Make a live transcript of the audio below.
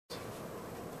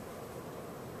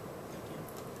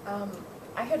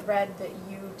I had read that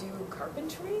you do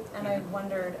carpentry, and I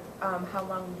wondered how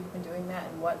long you've been doing that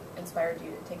and what inspired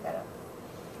you to take that up.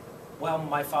 Well,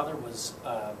 my father was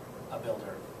a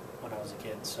builder when I was a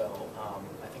kid, so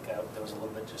I think there was a little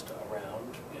bit just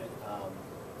around.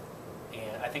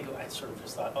 And I think I sort of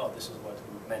just thought, oh, this is what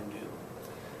men do.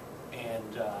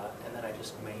 And then I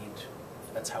just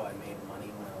that's how I made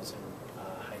money when I was in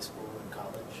high school and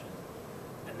college.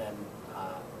 And then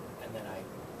I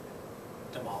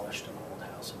demolished an old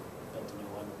house and built a new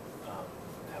one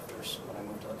after when I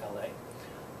moved to LA.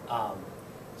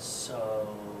 So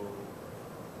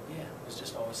yeah, it was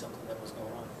just always something that was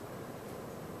going on.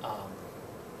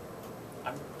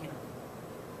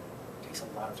 It takes a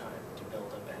lot of time to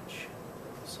build a bench,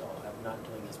 so I'm not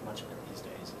doing as much of it these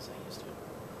days as I used to.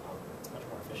 It's much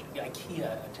more efficient. Yeah,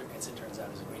 IKEA, as it turns out,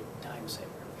 is a great time saver.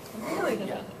 Really?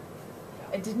 Yeah.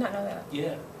 I did not know that.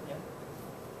 Yeah.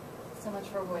 So much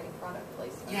for avoiding product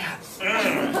placement. Yeah.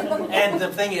 And the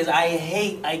thing is, I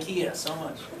hate IKEA so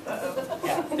much.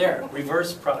 Yeah, there,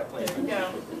 reverse product placement.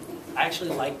 Yeah. I actually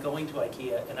like going to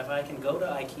IKEA, and if I can go to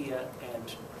IKEA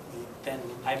and then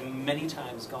I've many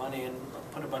times gone in,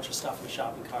 put a bunch of stuff in the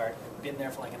shopping cart, and been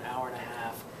there for like an hour and a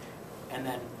half, and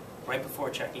then right before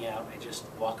checking out, I just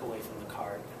walk away from the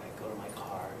cart, and I go to my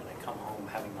car, and I come home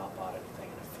having not bought anything,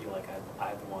 and I feel like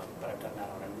I've won, but I've done that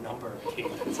on a number of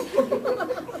occasions.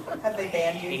 Have they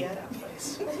banned you I hate yet? that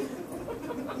place.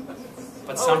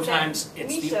 But sometimes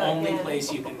it's the Misha only again.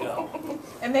 place you can go.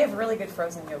 And they have really good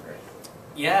frozen yogurt.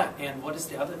 Yeah, and what is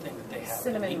the other thing that they have?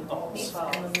 Cinnamon The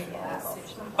meatballs. And the Yeah.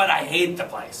 meatballs. But I hate the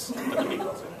place. But the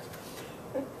meatballs are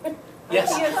nice. Yes.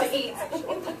 To eat.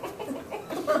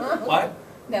 What?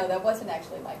 No, that wasn't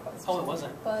actually my question. Oh, it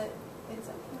wasn't. But it's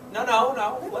okay. No.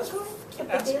 Let's The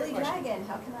answer your Daily question. Dragon,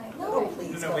 how can I? No,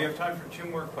 please. No, we have time for 2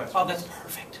 more questions. Oh, that's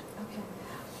perfect. Okay.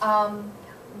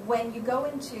 When you go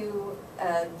into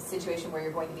a situation where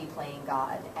you're going to be playing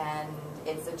God, and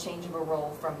it's a change of a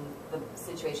role from the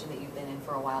situation that you've been in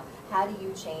for a while, how do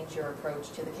you change your approach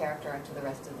to the character and to the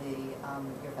rest of the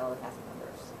your fellow cast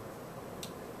members?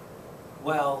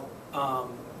 Well,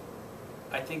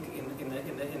 I think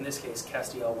in this case,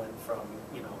 Castiel went from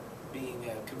being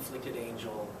a conflicted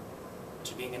angel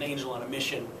to being an angel on a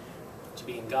mission to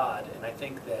being God, and I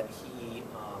think that he.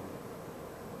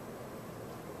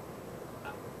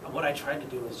 What I tried to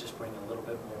do is just bring a little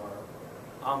bit more,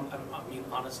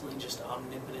 honestly, just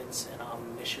omnipotence and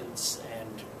omniscience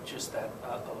and just that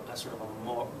a sort of a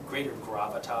more greater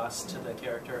gravitas to the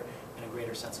character and a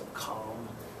greater sense of calm,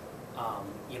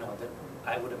 that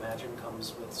I would imagine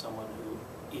comes with someone who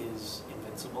is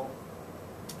invincible.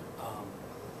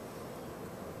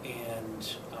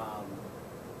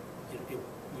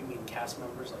 You mean cast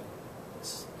members like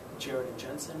Jared and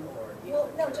Jensen, or Well,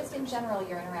 no, just in general,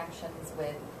 your interactions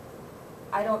with.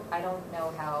 I don't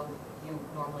know how you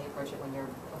normally approach it when you're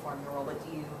performing a role, but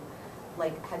do you,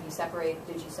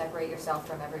 did you separate yourself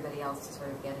from everybody else to sort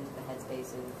of get into the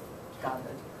headspace of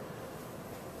godhood?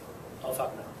 Oh,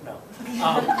 fuck no.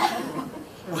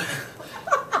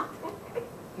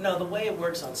 No, the way it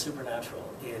works on Supernatural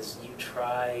is you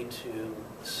try to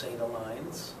say the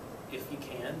lines, if you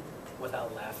can,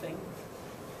 without laughing.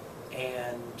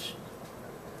 And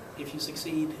if you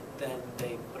succeed, then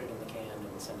they put it in the can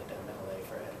and send it down to LA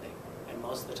for editing. And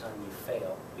most of the time you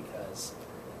fail because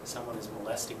someone is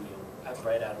molesting you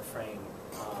right out of frame.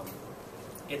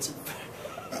 It's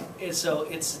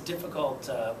difficult,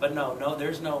 but no,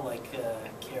 there's no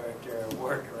character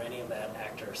work or any of that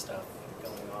actor stuff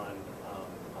going on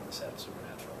the set of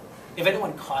Supernatural. If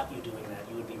anyone caught you doing that,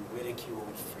 you would be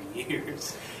ridiculed for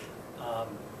years.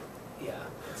 Yeah,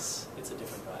 it's a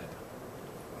different vibe.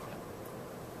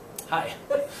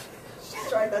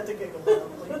 Have Not to giggle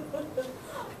loudly.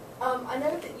 I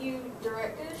know that you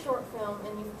directed a short film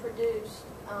and you've produced.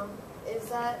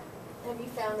 Have you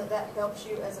found that helps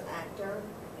you as an actor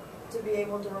to be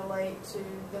able to relate to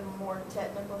the more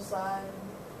technical side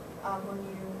when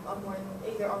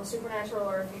either on Supernatural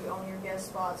or if you on your guest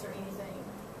spots or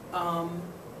anything?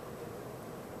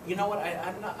 You know what?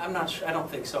 I'm not sure. I don't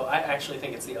think so. I actually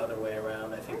think it's the other way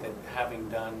around. I think that having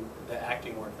done the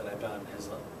acting work that I've done has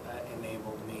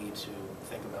enabled me to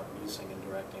think about producing and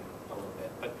directing a little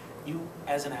bit. But you,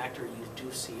 as an actor, you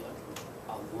do see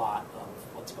a lot of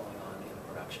what's going on in the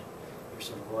production. You're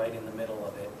sort of right in the middle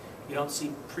of it. You don't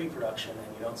see pre-production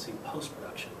and you don't see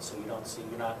post-production. So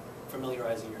you're not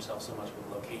familiarizing yourself so much with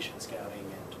location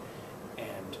scouting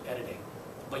and editing.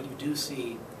 But you do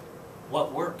see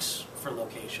what works for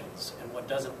locations and what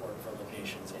doesn't work for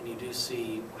locations, and you do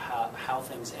see how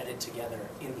things edit together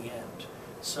in the end.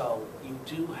 So you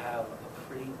do have a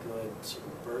pretty good sort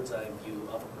of bird's eye view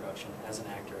of a production as an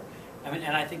actor. I mean,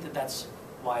 and I think that that's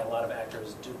why a lot of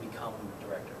actors do become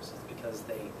directors. It's because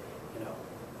they, you know,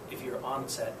 if you're on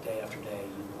set day after day,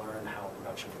 you learn how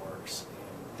production works,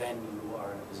 and then you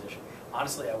are in a position.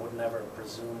 Honestly, I would never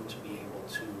presume to be able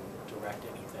to direct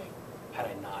anything had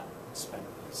I not spent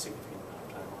a significant amount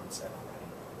of time on set already.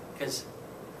 Because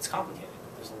it's complicated.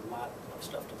 There's a lot of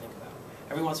stuff to think about.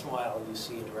 Every once in a while, you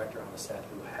see a director on a set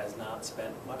who has not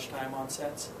spent much time on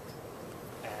sets,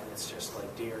 and it's just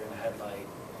like deer in a headlight,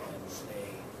 and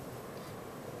they...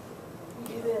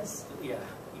 You do this. Yeah,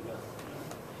 you know.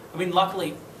 I mean,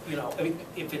 luckily, you know, I mean,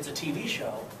 if it's a TV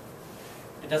show,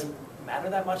 it doesn't matter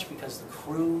that much because the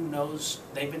crew knows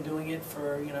they've been doing it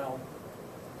for, you know,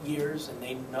 years, and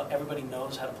they know, everybody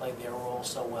knows how to play their role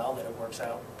so well that it works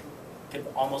out. Could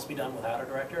almost be done without a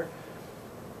director.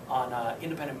 On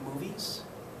independent movies,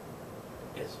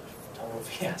 it's a total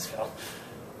fiasco.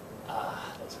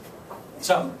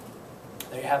 So,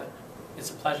 there you have it. It's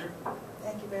a pleasure.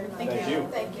 Thank you very much. Thank you.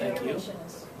 Thank you. Thank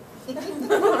you.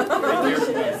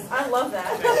 I love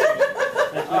that.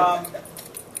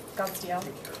 God's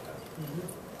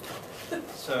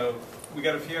So we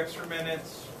got a few extra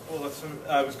minutes. Well,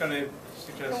 I was going to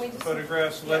Can we suggest just-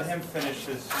 photographs. Let him finish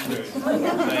his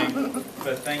thing.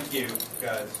 But thank you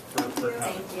guys for coming.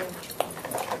 Thank you.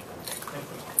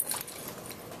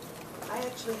 I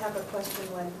actually have a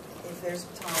question if there's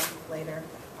time later.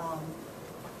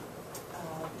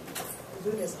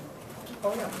 Buddhism.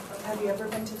 Oh, yeah. Have you ever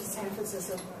been to the San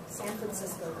Francisco Zen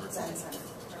Center?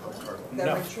 The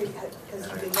No. retreat, because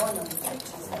you've been going on the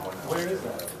Where is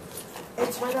that?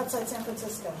 It's right outside San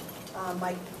Francisco.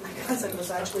 My cousin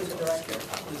was actually the director.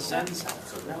 The Zen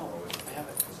Center. No, I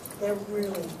haven't. They're really,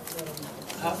 really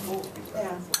nice. How cool.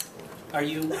 Yeah. Are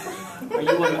you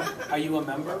a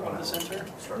member of the center?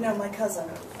 No, my cousin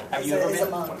Have is you ever is a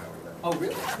been? monk. Oh,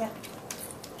 really? Yeah.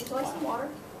 Would you like some water?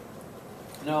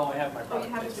 No, I have my Oh, product.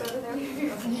 you have a soda there?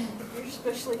 You're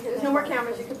especially hidden. There's no more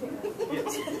cameras you can pick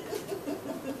up.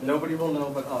 Nobody will know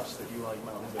but us that you like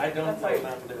Mountain Dew. I don't That's like right.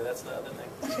 Mountain Dew. That's the other thing.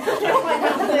 It's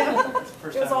the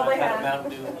first It was time all I've they had a had.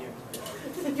 Mountain Dew in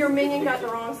years. Your minion got the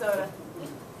wrong soda.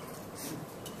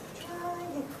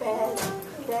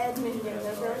 Bad minion,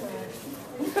 they're very bad.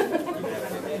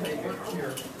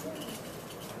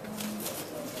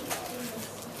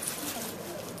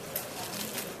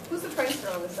 Who's the prankster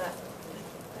on the set?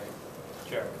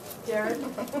 Jared. Jared?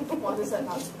 Why does that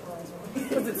not surprise me?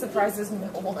 Because it surprises no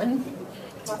one.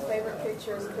 My favorite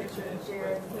picture is a picture of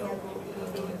Jared. He had little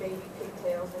itty bitty baby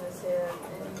pigtails in his head,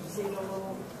 and you see the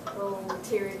little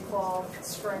terry cloth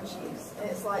scrunchies, and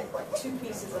it's like 2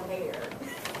 pieces of hair.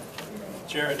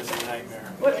 Jared is a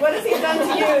nightmare. What has he done to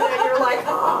you that you're like,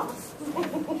 ah?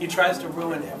 He tries to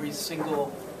ruin every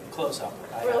single close-up.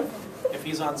 Really? If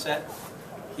he's on set,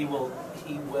 he will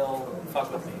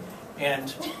fuck with me.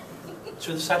 And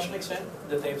to such an extent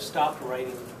that they've stopped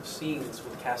writing scenes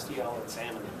with Castiel and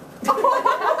Salmon in them.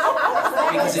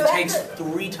 Because it takes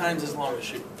 3 times as long to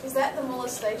shoot. Is that the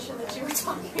molestation that you were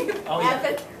talking about? Oh,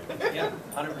 yeah. Yeah,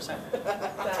 100%.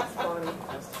 That's funny.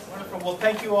 Wonderful. Well,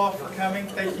 thank you all for coming.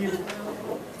 Thank you.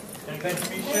 Thank you,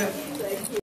 Misha.